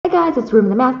guys, it's Room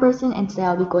the Math Person, and today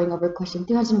I'll be going over question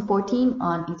 214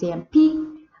 on Exam P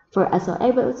for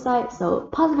SOA website. So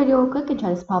pause the video real quick and try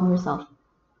this problem yourself.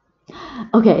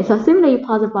 Okay, so assuming that you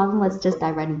pause the problem, let's just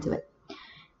dive right into it.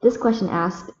 This question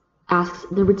asks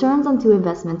the returns on two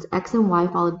investments x and y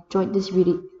follow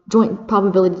joint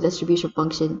probability distribution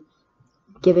function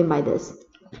given by this.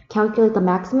 Calculate the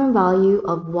maximum value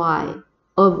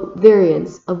of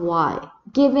variance of y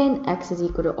given x is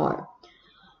equal to r.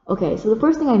 Okay, so the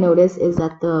first thing I notice is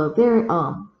that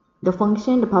the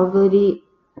function, the probability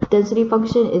density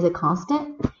function, is a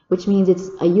constant, which means it's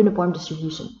a uniform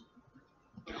distribution,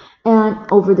 and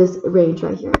over this range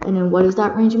right here. And then what is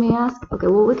that range, you may ask? Okay,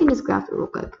 well, we can just graph it real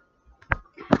quick.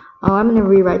 I'm going to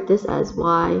rewrite this as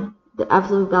y. The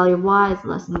absolute value of y is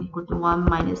less than or equal to 1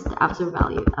 minus the absolute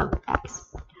value of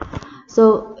x.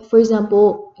 So, for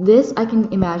example, this I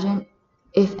can imagine.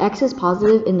 If x is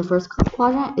positive in the first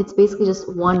quadrant, it's basically just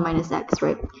 1 minus x,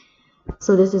 right?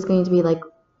 So this is going to be like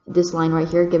this line right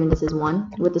here, given this is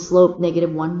 1, with the slope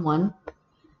negative 1, 1.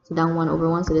 So down 1 over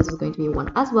 1, so this is going to be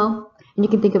 1 as well. And you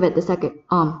can think of it the second,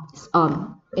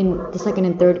 in the second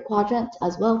and third quadrant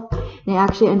as well. And it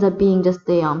actually ends up being just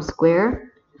a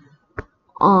square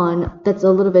that's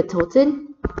a little bit tilted.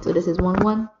 So this is 1,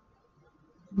 1,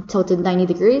 tilted 90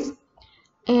 degrees.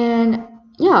 And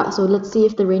yeah, so let's see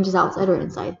if the range is outside or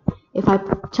inside. If I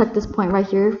check this point right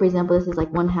here, for example, this is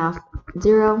like 1/2,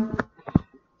 0.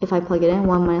 If I plug it in,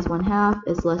 1 minus 1/2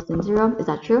 is less than 0. Is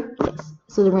that true? Yes.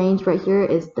 So the range right here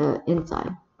is the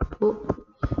inside.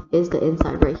 Is the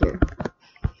inside right here.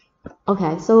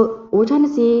 Okay, so we're trying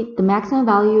to see the maximum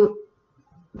value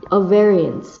of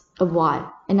variance of y.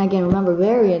 And again, remember,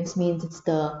 variance means it's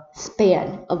the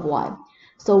span of y.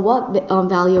 So what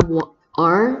value of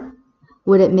r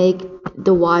would it make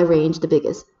the y range the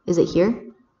biggest? Is it here?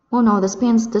 Well, no, the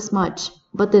span's this much.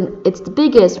 But then it's the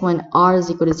biggest when r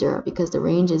is equal to 0, because the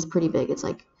range is pretty big. It's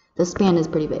like the span is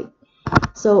pretty big.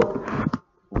 So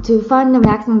to find the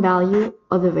maximum value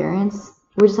of the variance,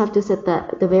 we just have to set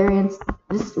the variance.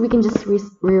 We can just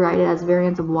rewrite it as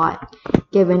variance of y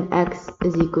given x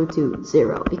is equal to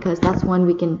 0, because that's when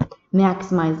we can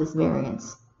maximize this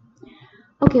variance.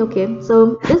 Okay,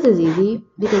 so this is easy,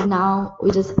 because now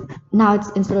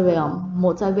it's instead of a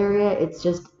multivariate, it's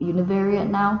just univariate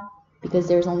now, because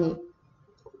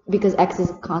because x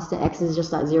is constant, x is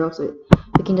just at 0, so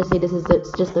we can just say this is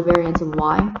just the variance of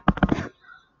y.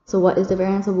 So what is the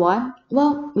variance of y?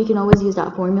 Well, we can always use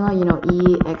that formula, you know,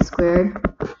 e x squared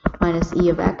minus e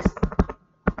of x,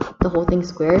 the whole thing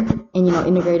squared, and you know,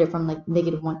 integrate it from like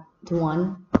 -1 to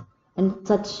 1 and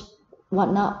such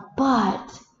whatnot.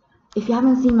 But if you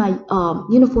haven't seen my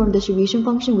uniform distribution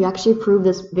function, we actually proved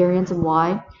this variance of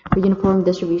y for uniform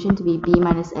distribution to be b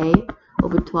minus a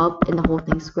over 12 and the whole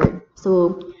thing squared.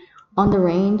 So on the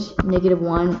range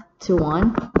 -1 to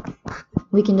 1,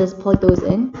 we can just plug those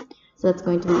in. So that's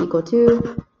going to be equal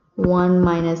to 1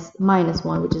 minus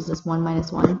 1, which is just 1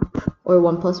 minus 1, or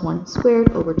 1 plus 1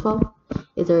 squared over 12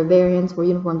 is our variance for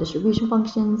uniform distribution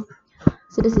functions.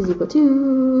 So this is equal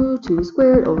to 2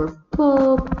 squared over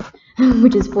 12,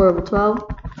 which is 4 over 12,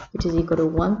 which is equal to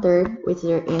 1/3, which is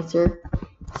our answer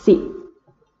C.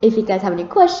 If you guys have any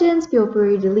questions, feel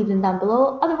free to leave them down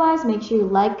below. Otherwise, make sure you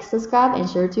like, subscribe, and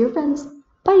share it to your friends.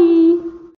 Bye!